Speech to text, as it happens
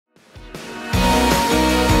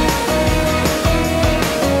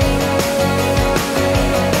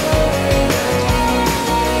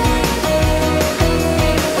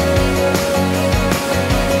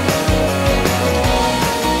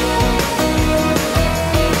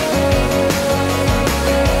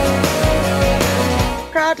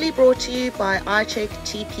Proudly brought to you by Icheck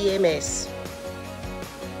TPMS.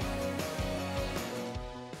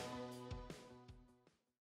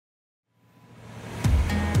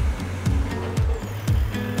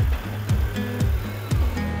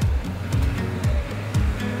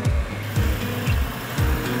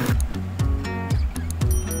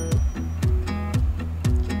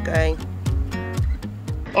 Keep going.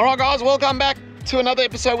 Alright guys, welcome back to another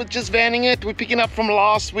episode with Just Vanning It. We're picking up from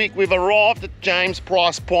last week. We've arrived at James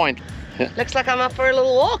Price Point. Looks like I'm up for a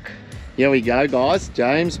little walk. Here we go guys,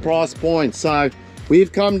 James Price Point. So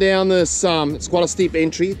we've come down this, it's quite a steep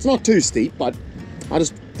entry. It's not too steep, but I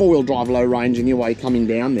just four-wheel drive low range anyway coming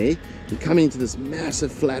down there. We're coming into this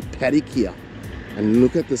massive flat paddock here. And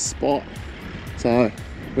look at the spot. So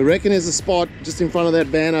we reckon there's a spot just in front of that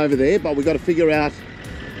van over there, but we've got to figure out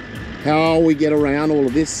how we get around all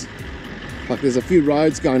of this. Like there's a few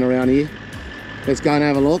roads going around here. Let's go and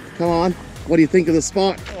have a look. Come on. What do you think of the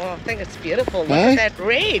spot? Oh, I think it's beautiful. Look Hey? at that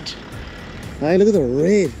red. Hey, look at the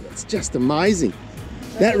red. It's just amazing.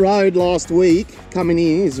 That road last week coming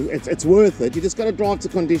in, it's worth it. You just got to drive to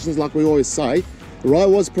conditions like we always say. The road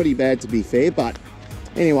was pretty bad to be fair, but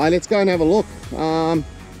anyway, let's go and have a look.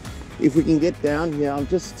 If we can get down here,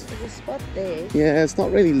 There's a spot there. yeah, it's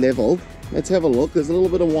not really leveled. Let's have a look. There's a little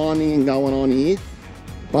bit of winding going on here,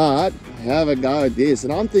 but have a go at this.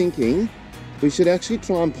 And I'm thinking we should actually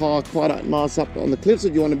try and park quite nice up on the cliffs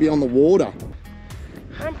if you want to be on the water.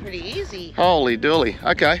 I'm pretty easy. Holy dooly.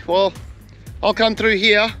 Okay, well, I'll come through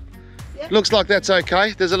here. Yep. Looks like that's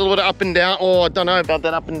okay. There's a little bit of up and down. Oh, I don't know about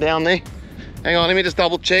that up and down there. Hang on, let me just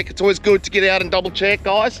double check. It's always good to get out and double check,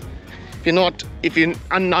 guys. If you're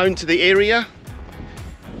unknown to the area.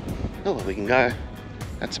 Oh, we can go.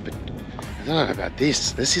 That's a bit, I don't know about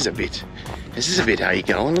this. This is a bit how you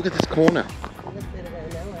going. Look at this corner. Look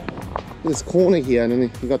at this corner here, and then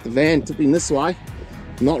you've got the van tipping this way.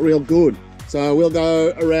 Not real good. So we'll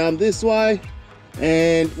go around this way,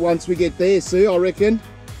 and once we get there, Sue, I reckon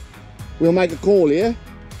we'll make a call, yeah?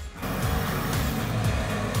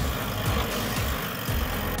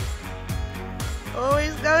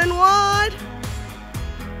 Always going wide.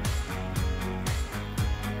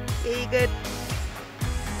 Yeah, you good.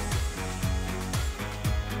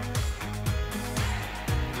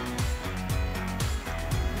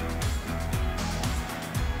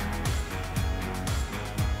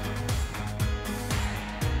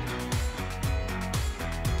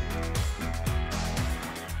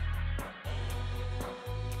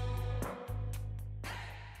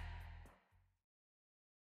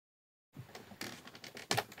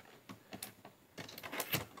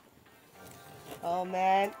 Oh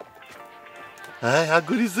man, Hey, how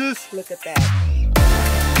good is this? look at that.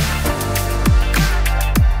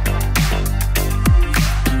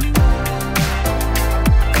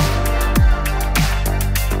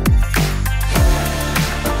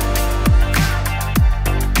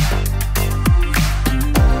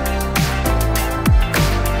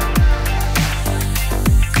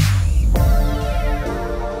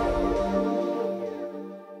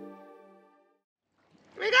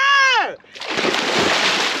 Here we go!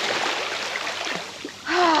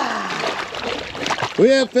 We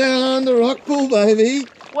have found the rock pool, baby.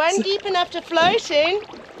 One deep enough to float in.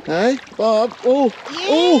 Hey, Bob. Oh, Yeah,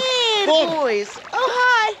 oh, Bob. boys. Oh,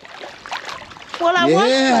 hi. Well, I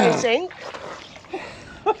Yeah. was floating.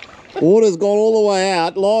 Water's gone all the way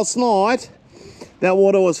out. Last night, that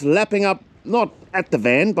water was lapping up, not at the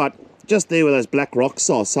van, but just there where those black rocks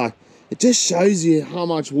are. So it just shows you how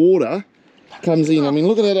much water comes in. I mean,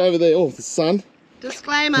 look at that over there. Oh, the sun.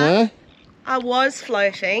 Disclaimer, Huh? I was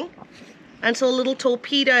floating until a little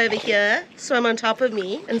torpedo over here swam on top of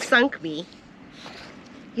me and sunk me.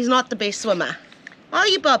 He's not the best swimmer. Are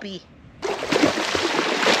you, Bobby?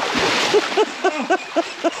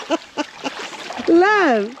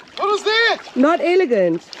 Love, What was that? not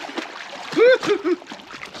elegant.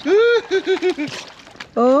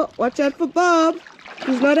 Oh, watch out for Bob.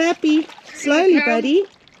 He's not happy. Slowly, buddy.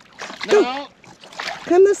 No,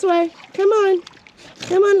 Come this way. Come on.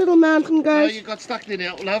 Come on, little mountain no, goat. you got stuck there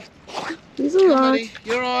now, love. He's Come on, alright. buddy.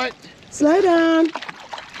 You're alright. Slow down.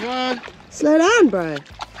 Come on. Slow down, bro.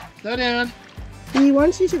 Slow down. He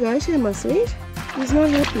wants you to go to him, my sweet. He's not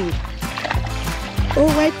happy. Oh,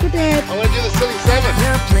 wait for Dad. I want to do the silly seven.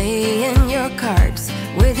 You're playing your cards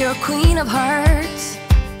with your queen of hearts.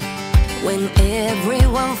 When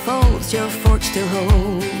everyone folds, your fork still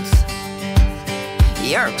holds.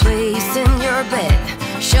 You're placing your bet,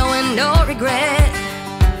 showing no regret.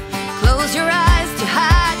 Close your eyes to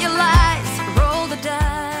hide your lies. Roll the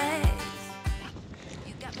dice.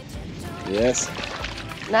 You got me Yes.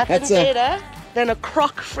 Nothing That's a- better than a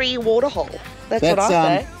croc-free waterhole. That's what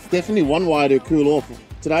I say. Definitely one way to cool off.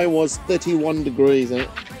 Today was 31 degrees and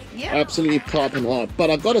Yeah. absolutely piping hot. But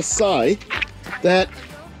I've got to say that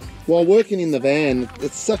while working in the van,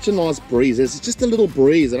 it's such a nice breeze. There's just a little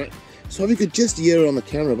breeze. So we could just hear it on the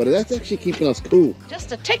camera, but that's actually keeping us cool.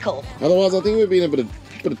 Just a tickle. Otherwise, I think we'd be in a bit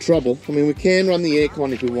of trouble. I mean, we can run the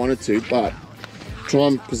aircon if we wanted to, but try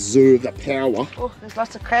and preserve the power. Oh, there's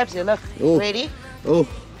lots of crabs here. Look. Oh. Ready? Oh,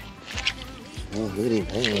 look at him.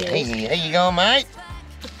 Hey, how you going, mate?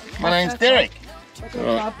 My name's Derek. But the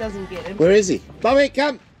crab doesn't get him. Where is he? Bobby,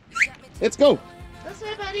 come. Let's go. This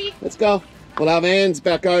way, buddy. Let's go. Well, our van's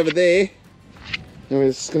back over there. And we're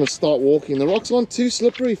just going to start walking. The rocks aren't too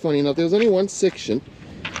slippery, funny enough. There was only one section.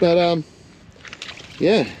 But,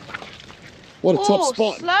 yeah. What a top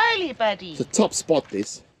spot. Slowly, buddy. It's a top spot,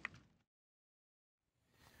 this.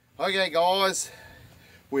 Okay, guys.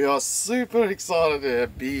 We are super excited to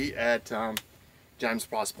be at James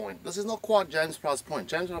Price Point. This is not quite James Price Point.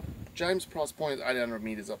 James Price Point is 800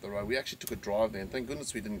 metres up the road. We actually took a drive there, and thank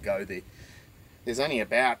goodness we didn't go there. There's only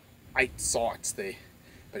about 8 sites there.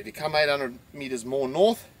 But if you come 800 metres more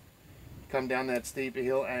north, come down that steeper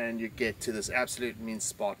hill and you get to this absolute mint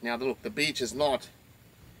spot. Now look, the beach is not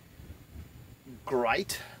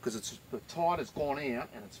great because the tide has gone out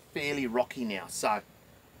and it's fairly rocky now, so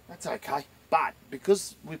that's okay. But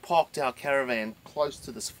because we parked our caravan close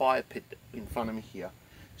to this fire pit in front of me here,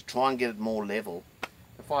 to try and get it more level,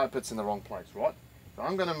 the fire pit's in the wrong place, right? So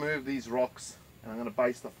I'm going to move these rocks and I'm going to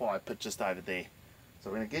base the fire pit just over there. So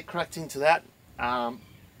we're going to get cracked into that.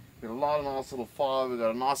 We've got a lot of nice little fire, we've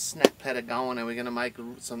got a nice snack platter going, and we're going to make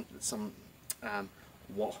some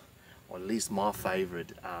or at least my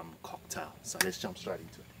favourite cocktail. So let's jump straight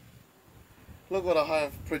into it. Look what I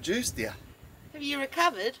have produced here. Have you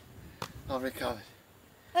recovered? I've recovered.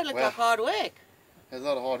 That looked like hard work. It's a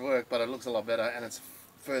lot of hard work, but it looks a lot better, and it's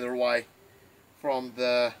further away from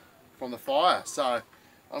the fire. So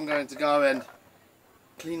I'm going to go and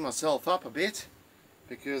clean myself up a bit,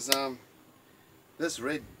 because this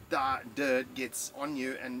red dirt gets on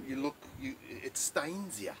you and it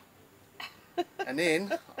stains you. And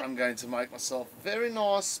then I'm going to make myself a very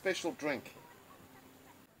nice special drink.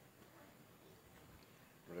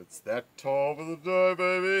 It's that time of the day,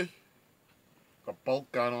 baby. Got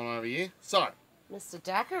bulk going on over here. So, Mr.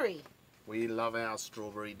 Daiquiri. we love our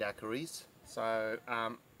strawberry daiquiris. So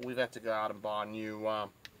we've had to go out and buy a new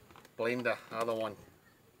blender. Other one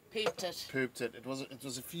Pooped it. It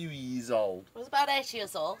was a few years old. It was about 8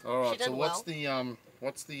 years old. All right. She did So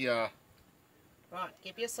what's the Right,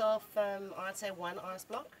 give yourself, I'd say 1 ice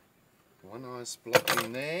block. one ice block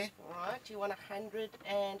in there? Right, you want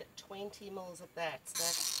 120 mils of that.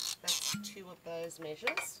 So that's 2 of those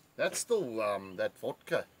measures. That's still that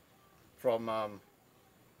vodka from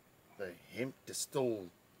the hemp distilled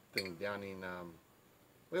thing down in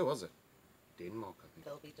where was it? Denmark, I think.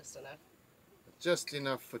 They'll be just enough. Just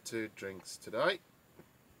enough for 2 drinks today.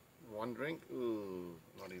 1 drink. Ooh,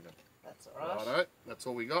 not even. That's alright. Righto, that's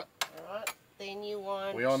all we got. Alright, then you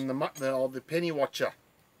want... We're on the penny watcher.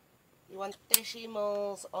 You want 30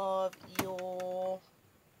 mils of your...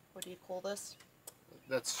 What do you call this?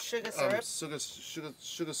 That's Sugar syrup.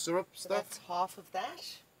 Sugar syrup So stuff. that's half of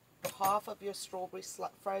that. Half of your strawberry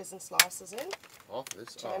frozen slices in. Half of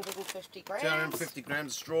this. 250 grams. 250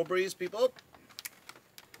 grams of strawberries, people.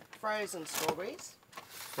 Frozen strawberries.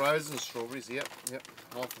 Frozen strawberries, yep.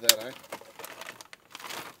 Half of that, eh?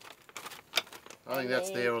 I think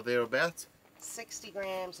that's there or thereabouts. 60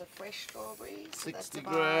 grams of fresh strawberries. 60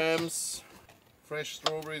 grams. Fresh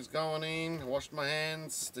strawberries going in. Washed my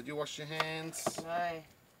hands. Did you wash your hands? No,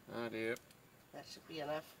 Oh dear. that should be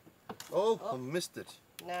enough. Oh, I missed it.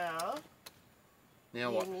 Now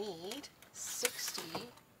you What? need 60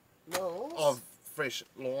 mils Of fresh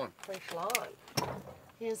lime. fresh lime.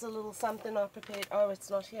 Here's a little something I prepared. Oh,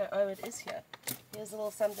 it's not here. Oh, it is here. Here's a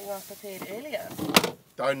little something I prepared earlier.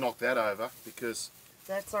 Don't knock that over, because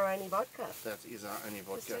That's our only vodka. that is our only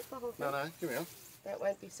vodka. take the whole thing. No, give me on. That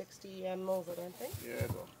won't be 60 mils, I don't think. Yeah,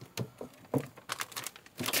 it's on.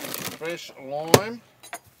 Fresh lime.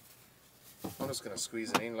 I'm just going to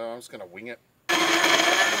squeeze it in, I'm just going to wing it.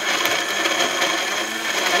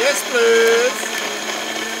 Yes, please!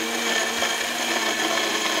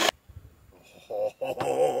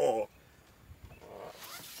 Oh.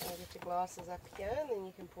 I'll get your glasses up here and then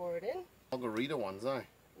you can pour it in. Margarita ones, eh?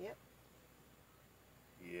 Yep.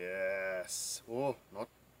 Yes. Oh, not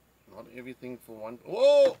everything for one.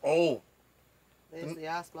 Oh, oh! There's the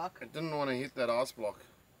ice block. I didn't want to hit that ice block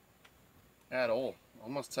at all. I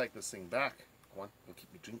must take this thing back. Come on, it'll keep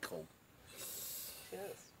my drink cold.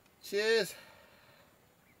 Cheers. Cheers.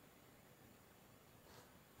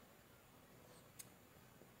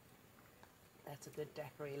 That's a good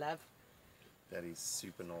daiquiri, love. That is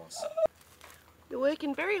super nice. You're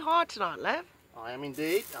working very hard tonight, love. I am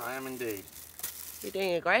indeed. I am indeed. You're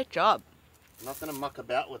doing a great job. I'm not going to muck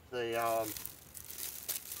about with the old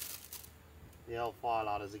fire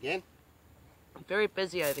lighters again. I'm very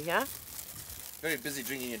busy over here. Very busy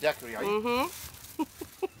drinking your daiquiri, are you? Mm-hmm.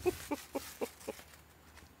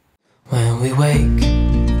 When we wake,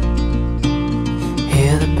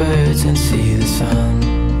 hear the birds and see the sun.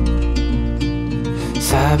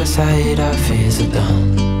 Side by side our fears are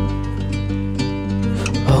done.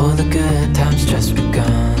 Oh, the good times just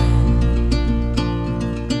begun.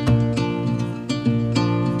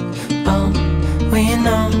 We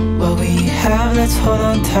know what we have, let's hold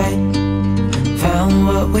on tight. Found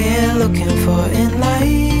what we're looking for in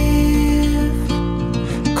life.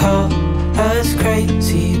 Call us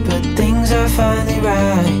crazy, but things are finally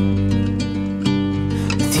right.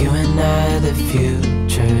 With you and I, the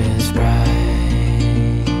future is bright.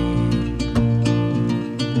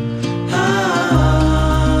 Oh,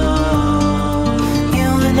 you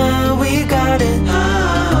and I, we got it.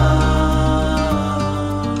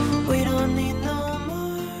 We don't need no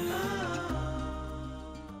more.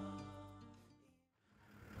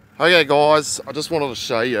 Okay guys, I just wanted to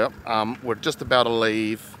show you, we're just about to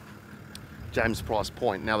leave James Price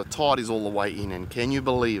Point. Now the tide is all the way in, and can you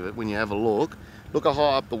believe it, when you have a look how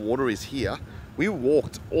high up the water is here. We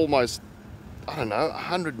walked almost, I don't know,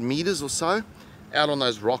 100 meters or so out on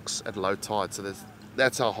those rocks at low tide. So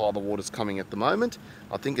that's how high the water's coming at the moment.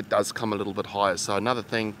 I think it does come a little bit higher. So another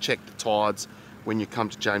thing, check the tides when you come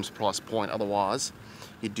to James Price Point. Otherwise,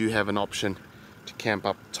 you do have an option to camp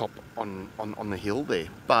up top on the hill there.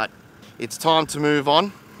 But it's time to move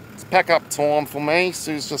on. It's pack up time for me.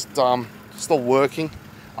 Sue's just still working.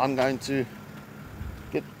 I'm going to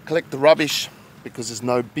collect the rubbish because there's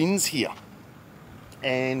no bins here.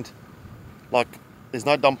 And like, there's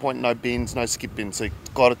no dump point, no bins, no skip bins. So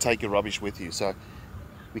you've got to take your rubbish with you. So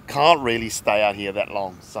we can't really stay out here that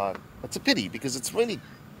long. So it's a pity because it's really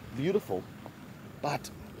beautiful. But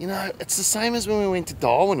you know, it's the same as when we went to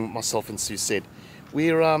Darwin, myself and Sue said.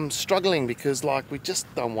 We're struggling because like we just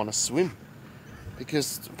don't want to swim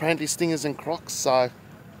because apparently stingers and crocs. So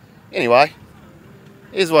anyway,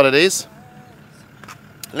 here's what it is.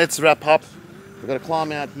 Let's wrap up. We've got to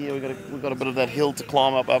climb out here. We've got a bit of that hill to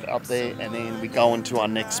climb up there, and then we go into our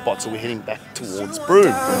next spot. So we're heading back towards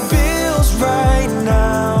Broome. Feels right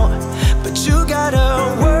now, but you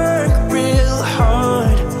gotta work real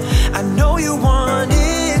hard. I know you want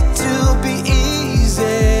it to be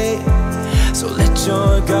easy, so let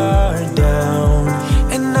your guard down.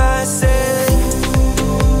 And I say,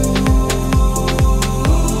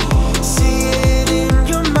 see it in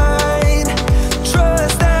your mind,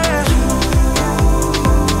 trust that,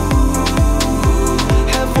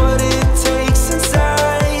 have what it takes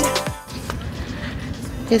inside.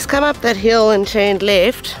 He's come up that hill and turned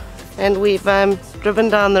left, and we've driven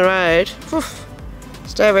down the road.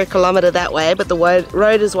 Just over a kilometre that way, but the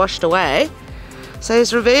road is washed away. So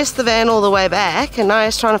he's reversed the van all the way back, and now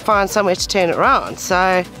he's trying to find somewhere to turn it around.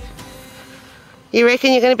 So, you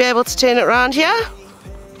reckon you're going to be able to turn it around here?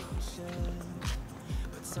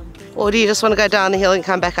 Or do you just want to go down the hill and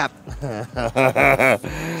come back up?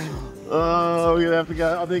 Oh, we're going to have to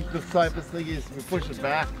go. I think the safest thing is we push it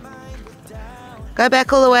back. Go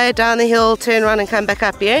back all the way down the hill, turn around and come back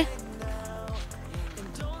up, yeah?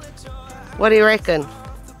 What do you reckon?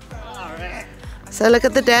 So look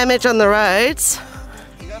at the damage on the roads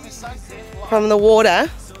from the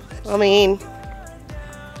water. I mean,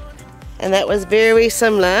 and that was very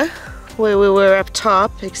similar where we were up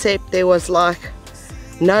top, except there was like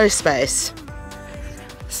no space.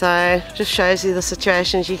 So just shows you the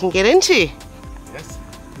situations you can get into. Yes.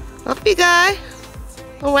 Off you go.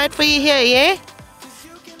 I'll wait for you here, yeah?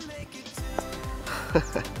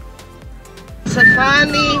 So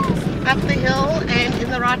finally up the hill and in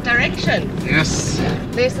the right direction. Yes.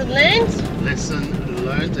 Lesson learned. Lesson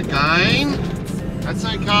learned again. That's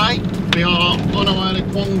okay. We are on our way to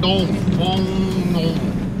Quondong.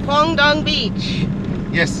 Quondong Beach.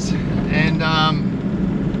 Yes. And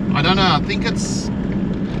I don't know, I think it's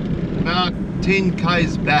about 10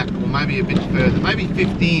 k's back, or maybe a bit further, maybe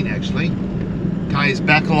 15 actually k's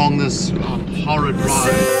back along this horrid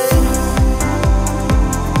road.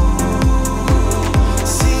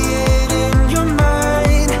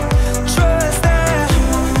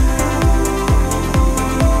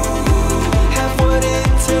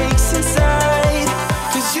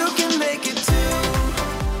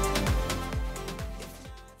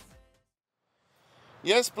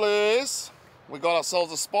 Yes, please. We got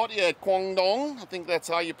ourselves a spot here at Quondong. I think that's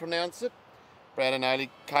how you pronounce it. Brad and Ali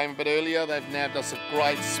came a bit earlier. They've nabbed us a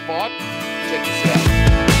great spot. Check this out.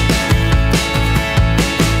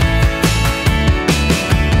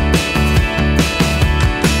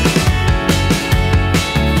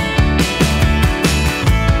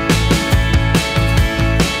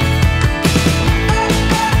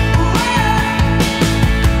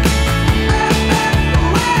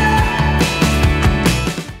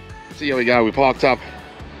 So here we go, we parked up.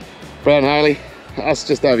 Brad and Haley, us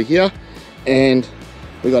just over here, and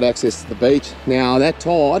we got access to the beach. Now that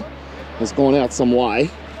tide has gone out some way,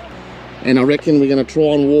 and I reckon we're going to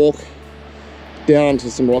try and walk down to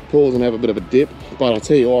some rock pools and have a bit of a dip. But I'll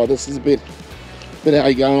tell you what, this is a bit how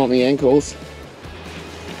you going on the ankles.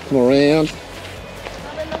 Come around.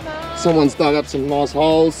 Someone's dug up some nice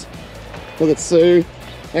holes. Look at Sue.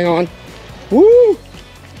 Hang on. Woo!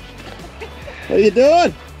 What are you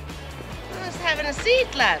doing? Just having a seat,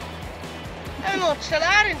 lad. Having a little chill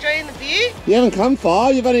out, enjoying the view. You haven't come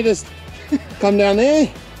far, you've only just come down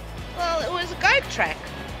there. Well, it was a goat track.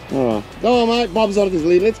 Alright, go on mate, Bob's on his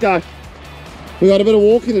lead, let's go. We got a bit of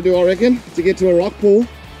walking to do, I reckon, to get to a rock pool.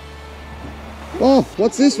 Oh,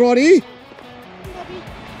 what's this right here?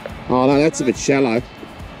 Oh no, that's a bit shallow.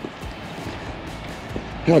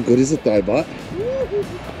 How good is it though, but?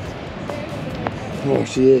 Oh,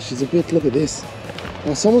 she's a bit, look at this.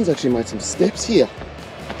 Oh, someone's actually made some steps here.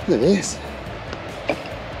 Look at this.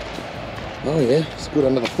 Oh yeah, it's good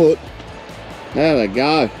under the foot. There we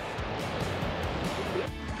go.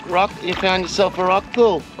 Rock, you found yourself a rock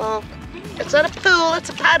pool. Well, it's not a pool, it's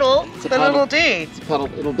a paddle. It's a but paddle. it'll do. It's a paddle,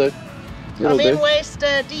 it'll do. I'm in waist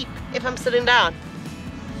deep if I'm sitting down.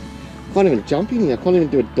 Can't even jump in here, I can't even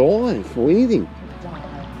do a dive or anything.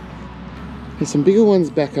 There's some bigger ones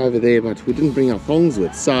back over there, but we didn't bring our thongs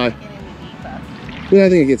with, so we don't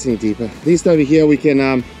think it gets any deeper. At least over here we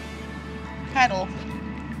can Paddle.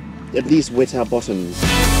 at least wet our bottoms.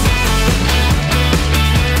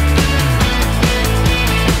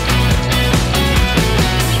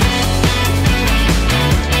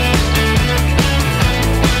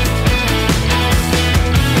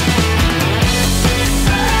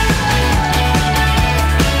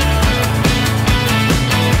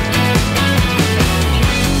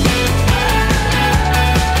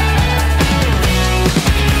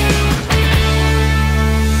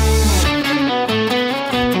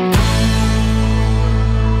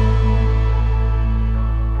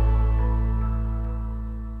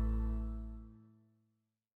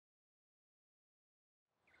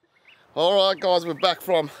 Alright guys, we're back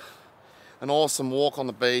from an awesome walk on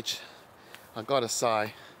the beach. I gotta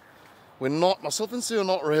say, we're not, myself and Sue are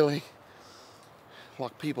not really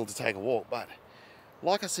like people to take a walk, but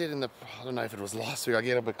like I said in the, I don't know if it was last week, I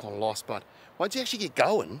get a bit kind of lost, but once you actually get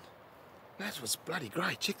going, that was bloody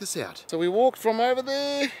great. Check this out. So we walked from over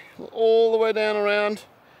there all the way down around,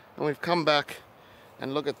 and we've come back,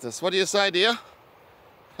 and look at this. What do you say, dear?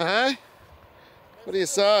 Hey? What do you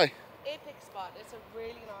say? Epic spot. It's a really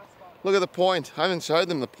nice spot. Look at the point. I haven't showed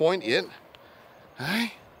them the point yet.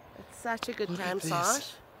 Hey? It's such a good Look at campsite.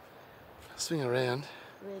 this. Swing around.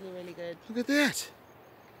 Really, really good. Look at that.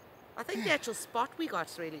 I think the actual spot we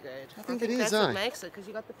got's really good. I think it is, that's eh? what makes it, because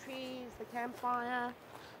you got the trees, the campfire.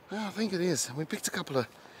 Oh, I think it is. We picked a couple of,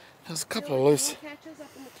 there's a couple of loose. Catches up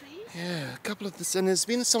in the trees. Yeah, a couple of this, and there's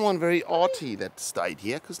been someone very arty that stayed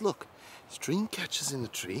here, because look, there's dream catchers in the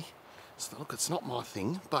tree. So look, it's not my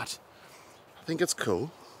thing, but I think it's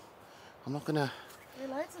cool. I'm not gonna. There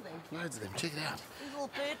are loads of them. Loads of them. Check it out. There's a little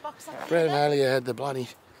bird box up Brad and there. Alia had the bloody,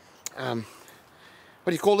 what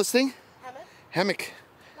do you call this thing? Hammock. Hammock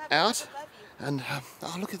Love out, you, love you. and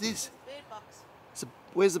oh look at this. Bird box. So,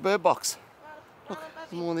 where's the bird box? Right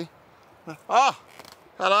above you. Morning. Oh,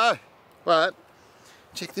 hello. Right.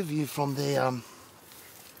 Check the view from the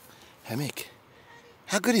hammock.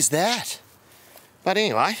 How good is that? But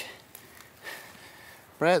anyway,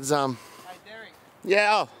 Brad's Hey Derek,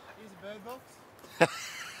 yeah. here's a bird box.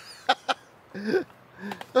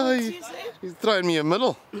 Oh, he's throwing me a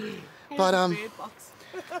middle. But Bird box.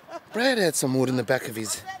 Brad had some wood in the back of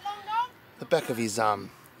his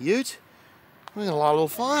ute. We're gonna light a little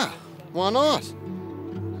fire. Why not?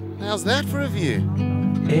 How's that for a view?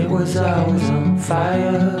 It was always on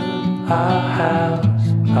fire, our house,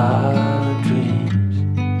 our dreams.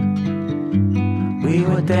 We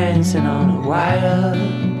were dancing on a wire,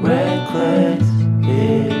 reckless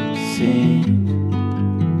it seemed.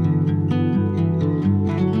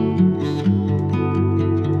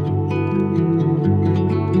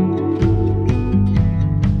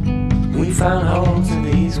 We found holes in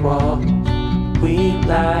these walls, we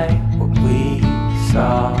like what we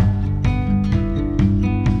saw.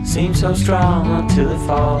 Seems so strong until it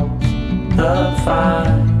falls. the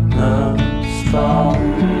final straw.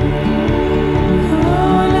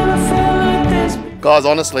 Guys,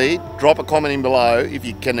 honestly, drop a comment in below if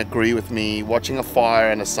you can agree with me. Watching a fire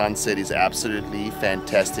and a sunset is absolutely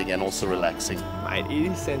fantastic and also relaxing. Mate,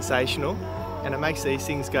 it is sensational, and it makes these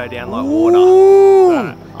things go down like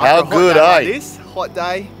water. How good, eh? Like this, hot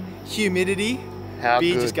day, humidity, How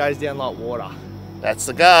beer good. just goes down like water. That's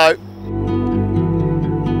the go.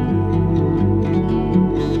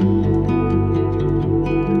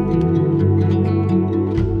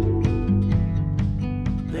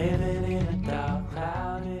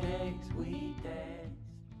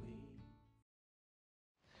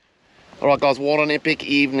 Alright guys, what an epic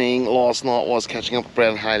evening last night was catching up with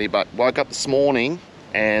Brad and Haley, but woke up this morning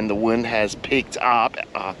and the wind has picked up.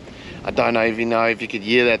 I don't know if you could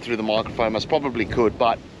hear that through the microphone. Most probably could,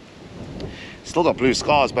 but still got blue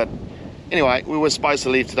skies. But anyway, we were supposed to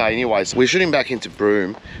leave today anyway, so we're shooting back into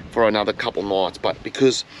Broome for another couple nights, but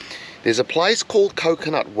because there's a place called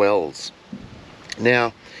Coconut Wells.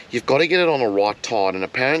 Now, you've got to get it on a right tide, and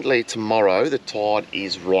apparently tomorrow the tide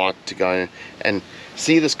is right to go and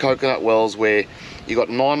see this Coconut Wells where you got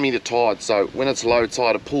 9 meter tide. So when it's low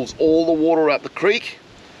tide, it pulls all the water out the creek,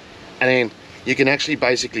 and then you can actually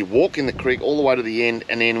basically walk in the creek all the way to the end,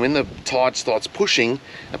 and then when the tide starts pushing,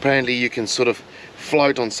 apparently you can sort of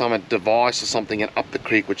float on some device or something and up the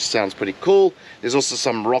creek, which sounds pretty cool. There's also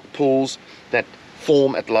some rock pools that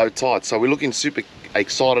form at low tide, so we're looking super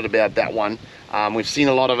excited about that one. We've seen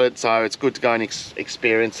a lot of it, so it's good to go and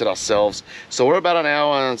experience it ourselves. So we're about an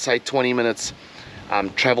hour and say 20 minutes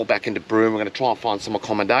travel back into Broome. We're going to try and find some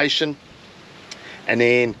accommodation, and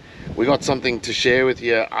then we got something to share with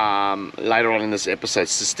you later on in this episode,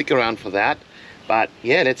 so stick around for that. But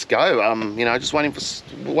yeah, let's go. You know, just waiting for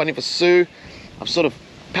Sue. I've sort of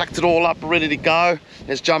packed it all up, ready to go.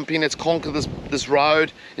 Let's jump in, let's conquer this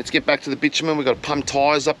road, let's get back to the bitumen. We've got to pump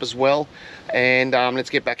tyres up as well, and let's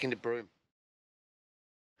get back into Broome.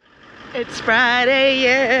 It's Friday,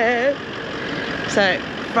 yeah. So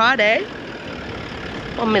Friday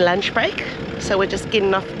on my lunch break, so we're just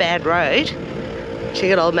getting off the bad road.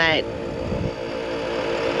 Check it out, mate.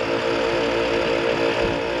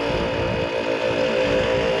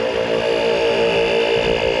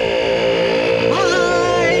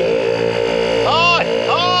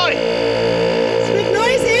 Hi! It's a bit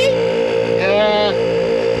noisy. Yeah,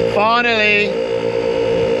 finally,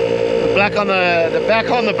 back on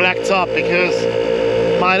the blacktop, because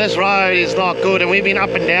mate, this road is not good, and we've been up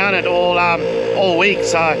and down it all week.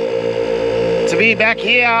 So to be back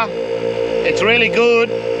here, it's really good.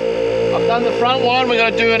 I've done the front one. We're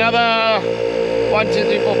going to do another 1, 2,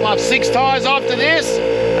 3, 4, 5, 6 tyres after this,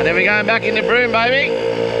 and then we're going back into Broome, baby.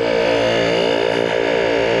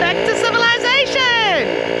 Back to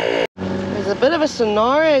civilization. There's a bit of a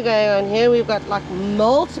scenario going on here. We've got like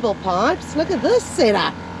multiple pipes. Look at this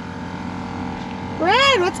setup.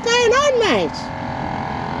 Brad, what's going on, mate?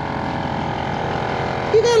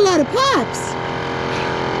 You got a lot of pipes.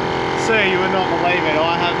 Sir, you would not believe it,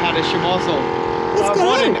 I have had a schmozzle. What's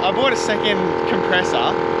going on? I bought a second compressor.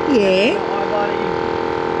 Yeah. I bloody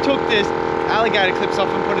took this alligator clips off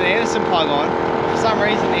and put an Anderson plug on. For some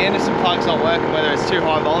reason the Anderson plug's not working, whether it's too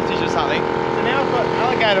high voltage or something. So now I've got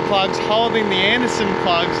alligator plugs holding the Anderson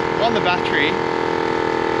plugs on the battery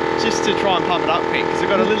just to try and pump it up quick, because I've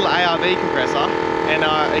got a little ARB compressor and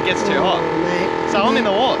it gets too hot. Mate. So I'm in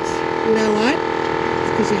the wars. You know what? It's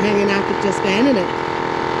because you're hanging out with just banning it.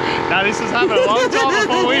 No, this has happened a long time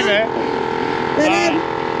before we met. But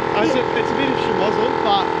it's a bit of schmozzle,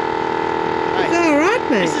 but it's alright,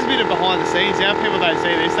 mate. this is a bit of behind the scenes. You know, people don't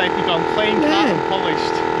see this, they think I'm clean cut and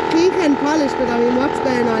polished. Clean and polished, but I mean, what's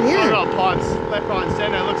going on here? I've got pipes left, right and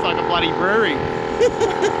centre. It looks like a bloody brewery.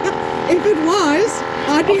 If it was,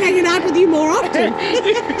 I'd be hanging out with you more often.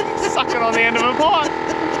 Sucking on the end of a pipe.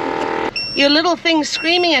 Your little thing's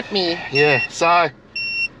screaming at me. Yeah, so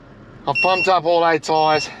I've pumped up all 8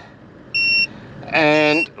 tyres,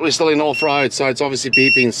 and we're still in off road, so it's obviously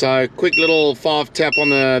beeping. So quick little 5 tap on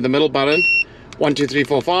the middle button. 1, 2, 3,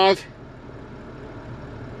 4, 5.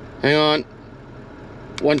 Hang on.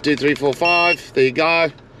 1, 2, 3, 4, 5. There you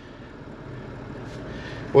go.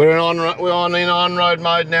 We're in on-road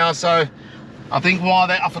mode now, so I think while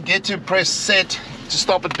I forget to press set to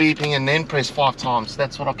stop it beeping, and then press 5 times.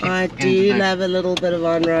 That's what I keep I forgetting to do love a little bit of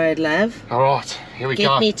on-road, love. All right, here we go.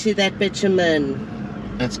 Get me to that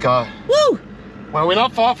bitumen. Let's go. Woo! Well, we're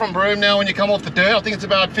not far from Broome now when you come off the dirt. I think it's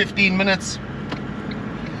about 15 minutes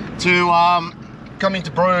to come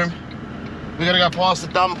into Broome. We're gonna go past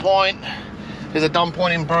the dump point. There's a dump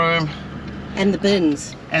point in Broome. And the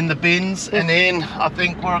bins. And the bins, and then I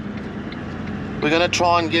think we're We're gonna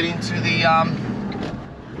try and get into the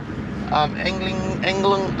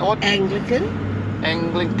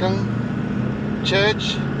Anglican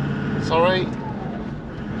church. Sorry.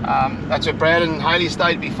 That's where Brad and Haley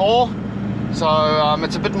stayed before. So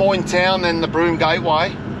it's a bit more in town than the Broome Gateway,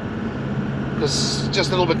 because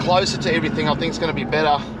just a little bit closer to everything. I think it's going to be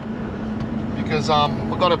better, because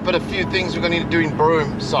we've got a few things we're going to need to do in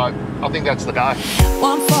Broome. So I think that's the go.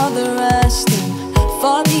 One for the resting,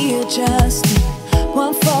 for the adjusting,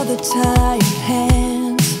 one for the tired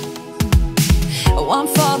hands, one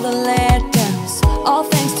for the letdowns, all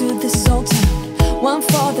thanks to this old town, one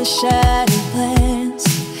for the shattered plans.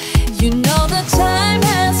 You know the time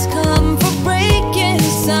has come for breaking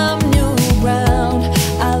some new ground.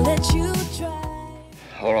 I'll let you try.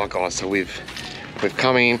 All right, guys. So we've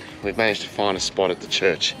come in. We've managed to find a spot at the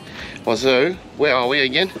church. Wazoo, where are we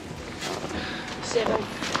again?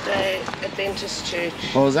 Seventh-day Adventist Church.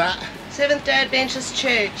 What was that? Seventh-day Adventist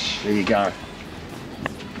Church. There you go.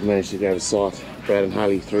 We managed to go to site. Brad and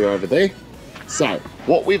Haley threw over there. So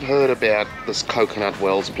what we've heard about this Coconut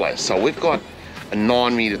Wells place. So we've got a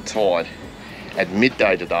 9-metre tide at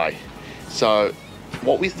midday today. So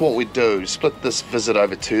what we thought we'd do is split this visit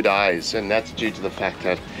over 2 days, and that's due to the fact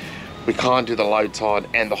that we can't do the low tide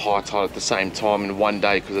and the high tide at the same time in one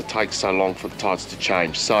day, because it takes so long for the tides to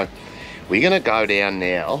change. So we're going to go down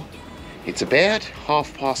now. It's about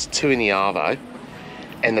 2:30 in the arvo,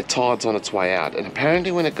 and the tide's on its way out. And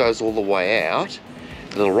apparently when it goes all the way out,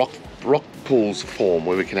 the little rock pools form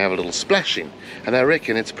where we can have a little splash in, and I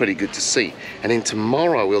reckon it's pretty good to see. And then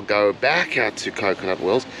tomorrow we'll go back out to Coconut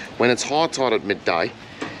Wells when it's high tide at midday,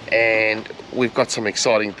 and we've got some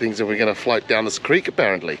exciting things that we're going to float down this creek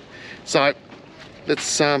apparently. So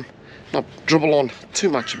let's not dribble on too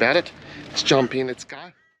much about it. Let's jump in, let's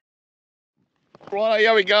go. Right,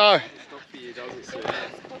 here we go.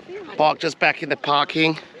 Bike just back in the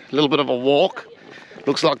parking, a little bit of a walk.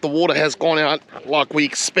 Looks like the water has gone out like we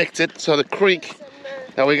expected. So the creek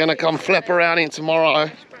that we're gonna come flap around in tomorrow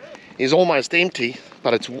is almost empty,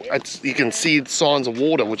 but it's you can see signs of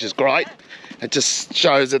water, which is great. It just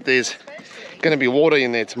shows that there's gonna be water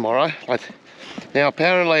in there tomorrow. But now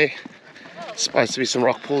apparently it's supposed to be some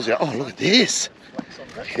rock pools here. Oh, look at this.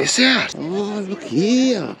 Check this out. Oh, look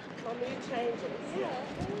here.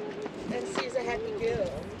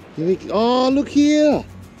 Oh, look here.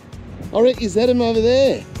 I reckon, is that him over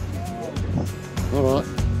there? All right.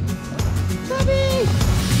 Bobby!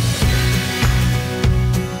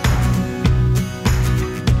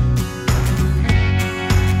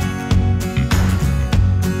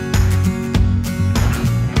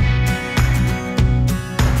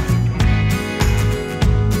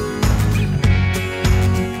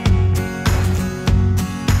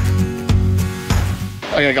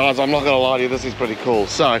 Okay guys, I'm not gonna lie to you, this is pretty cool.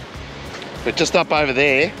 So, we're just up over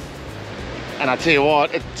there, and I tell you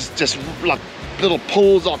what, it's just like little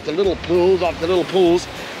pools after little pools after little pools.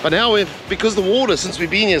 But now because the water since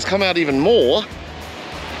we've been here has come out even more,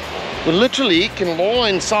 we literally can lie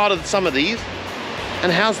inside of some of these.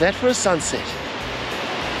 And how's that for a sunset?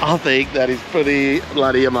 I think that is pretty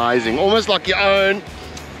bloody amazing. Almost like your own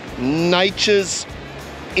nature's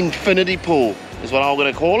infinity pool is what I'm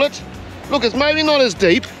gonna call it. Look, it's maybe not as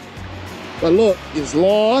deep, but look, it's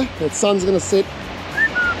lie, that sun's gonna set.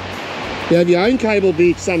 You have your own Cable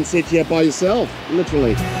Beach sunset here by yourself,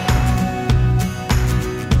 literally.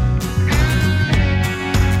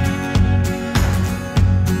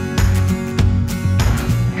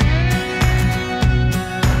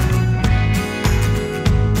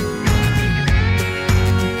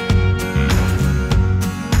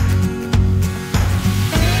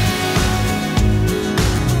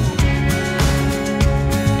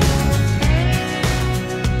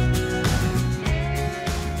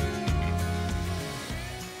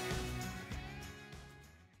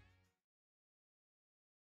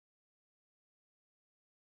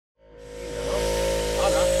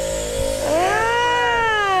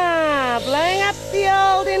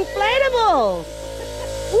 Inflatables!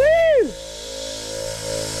 Woo!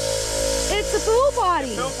 It's a pool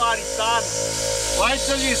party! Pool party, son! Wait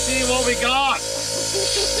till you see what we got!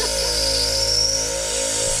 This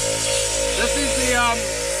is the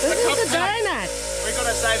donut! We're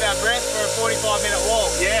gonna save our breath for a 45-minute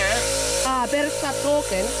walk. Yeah. Ah, better stop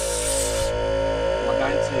talking. Am I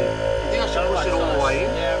going to? You think I should push it all the way in?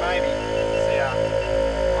 Yeah, maybe. See ya.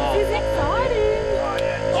 This is exciting!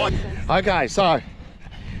 Oh, yeah. Okay, so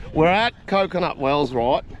we're at Coconut Wells,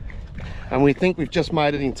 right? And we think we've just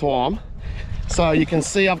made it in time. So you can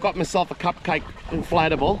see I've got myself a cupcake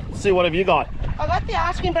inflatable. See, what have you got? I got the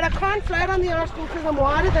ice cream, but I can't float on the ice cream because I'm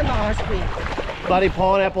wider than the ice cream. bloody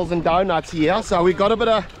pineapples and donuts here. So we got a bit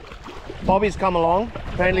of Bobby's come along.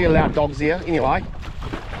 Apparently allowed dogs here. Anyway,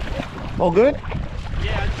 all good?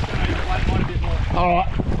 Yeah, I just want a bit more. All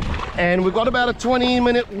right. And we've got about a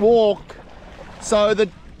 20-minute walk. So the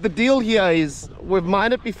deal here is we've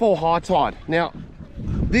made it before high tide. Now,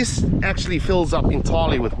 this actually fills up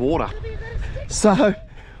entirely with water. So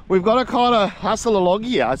we've got to kind of hustle along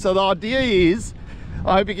here. So the idea is,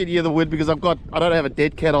 I hope you can hear the wind because I don't have a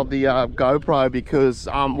dead cat on the GoPro because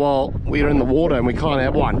well, we're in the water and we can't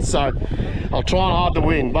have one. So I'll try and hide the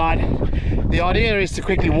wind. But the idea is to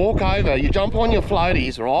quickly walk over. You jump on your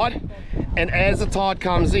floaties, right? And as the tide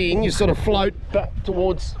comes in, you sort of float back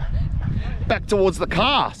towards the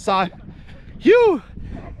car. So, phew,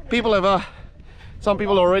 some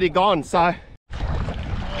people are already gone. So,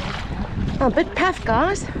 I'm a bit puffed,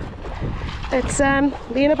 guys. It's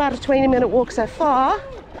been about a 20-minute walk so far,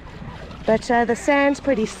 but the sand's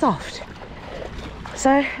pretty soft.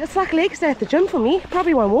 So it's like leg day at the gym for me.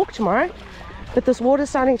 Probably won't walk tomorrow, but this water's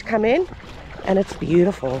starting to come in and it's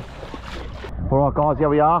beautiful. all right, guys, here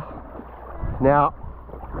we are. Now,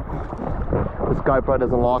 this GoPro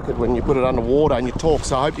doesn't like it when you put it underwater and you talk,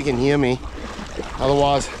 so I hope you can hear me.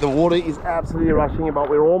 Otherwise, the water is absolutely rushing, but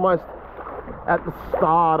we're almost at the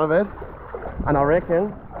start of it. And I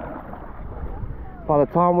reckon by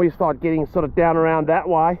the time we start getting sort of down around that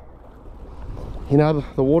way, you know,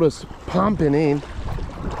 the water's pumping in.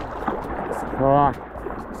 All right,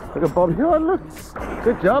 look at Bobby. Oh, look,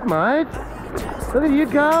 good job, mate. Look at you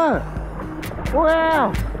go.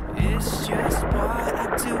 Wow. It's just what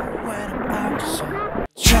I do when I'm out. So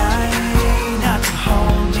try not to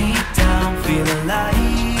hold me down. Feel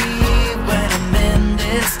alive when I'm in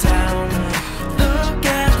this town. Look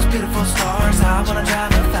at those beautiful stars. I wanna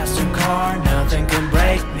drive a faster car. Nothing can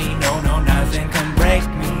break me. No, nothing can break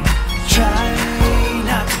me. Try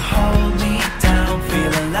not to hold me down.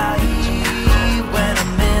 Feel alive when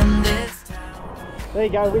I'm in this town. There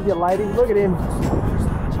you go with your lady. Look at him.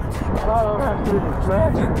 Oh, I'm absolutely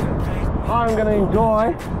smashed. I'm going to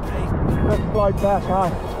enjoy this float back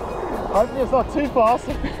home. Hopefully it's not too fast.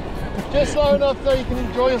 Just slow enough so you can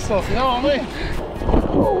enjoy yourself, you know what I mean?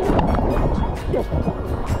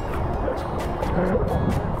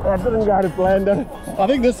 That didn't go to plan, did it? I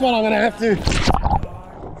think this one I'm going to have to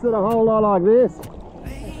sit a whole lot like this.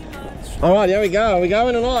 Alright, here we go. Are we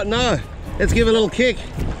going or not? No. Let's give it a little kick.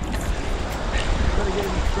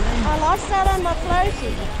 I lost that on my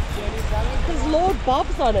floaty because Lord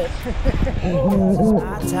Bob's on it.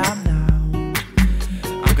 My time now.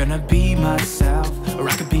 I'm gonna be myself, or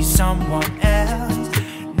I could be someone else.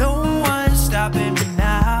 No one's stopping me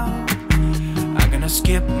now. I'm gonna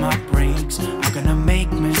skip my breaks. I'm gonna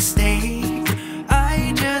make mistakes.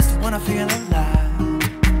 I just wanna feel alive.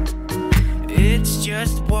 It's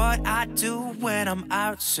just what I do when I'm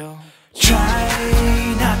out. So try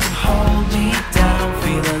not to hold me down.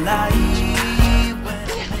 Feel alive.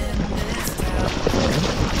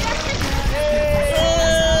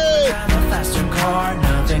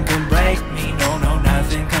 Nothing can break me, no,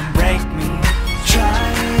 nothing can break me.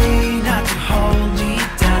 Try not to hold me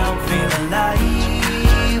down. Feel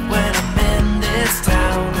alive when I'm in this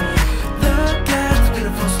town. Look at the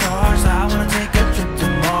beautiful stars. I wanna take a trip to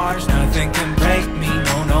Mars. Nothing can break me,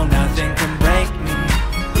 no, nothing can break me.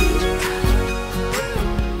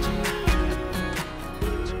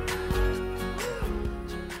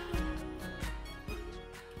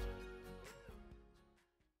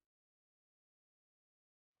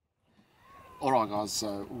 Alright guys,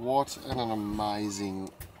 so what an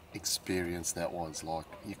amazing experience that was. Like,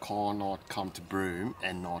 you cannot come to Broome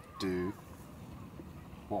and not do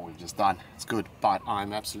what we've just done. It's good, but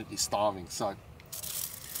I'm absolutely starving. So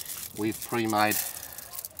we've pre-made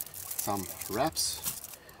some wraps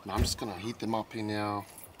and I'm just gonna heat them up in our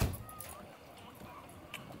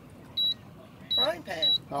Frying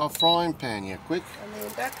pan frying pan here, quick. on the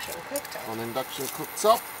induction cooktop. On induction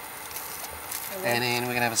cooktop. And then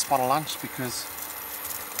we're gonna have a spot of lunch because,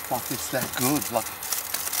 like, it's that good. Like,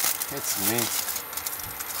 it's mint.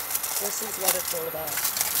 This is what it's all about.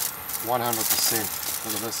 100%.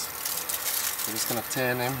 Look at this. We're just gonna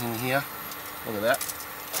turn them in here. Look at that.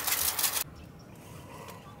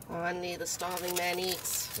 Finally, the starving man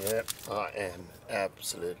eats. Yep, I am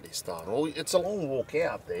absolutely starving. Well, it's a long walk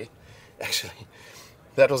out there. Actually,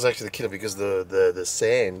 that was actually the killer because the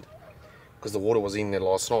sand, because the water was in there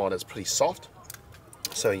last night, it's pretty soft.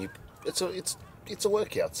 So it's a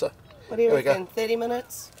workout. So What do you there we go. reckon? 30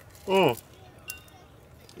 minutes? Here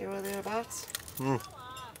or thereabouts? Well,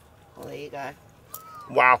 there you go.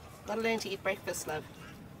 Wow. Gotta learn to eat breakfast, love.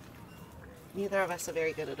 Neither of us are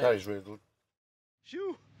very good at That it. is really good.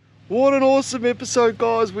 Shoo. What an awesome episode,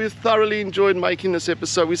 guys. We've thoroughly enjoyed making this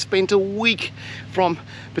episode. We spent a week from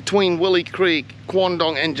between Willie Creek,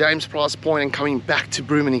 Quondong and James Price Point and coming back to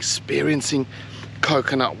Broome and experiencing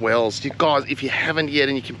coconut wells. You guys, if you haven't yet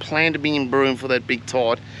and you can plan to be in Broome for that big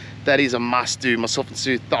tide, that is a must do. Myself and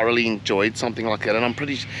Sue thoroughly enjoyed something like that, and I'm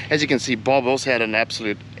pretty, as you can see, Bob also had an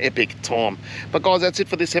absolute epic time. But guys, that's it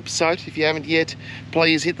for this episode. If you haven't yet,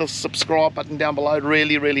 please hit the subscribe button down below. It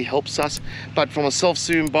really helps us. But for myself,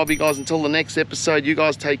 Sue and Bobby, guys, until the next episode, you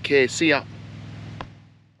guys take care. See ya.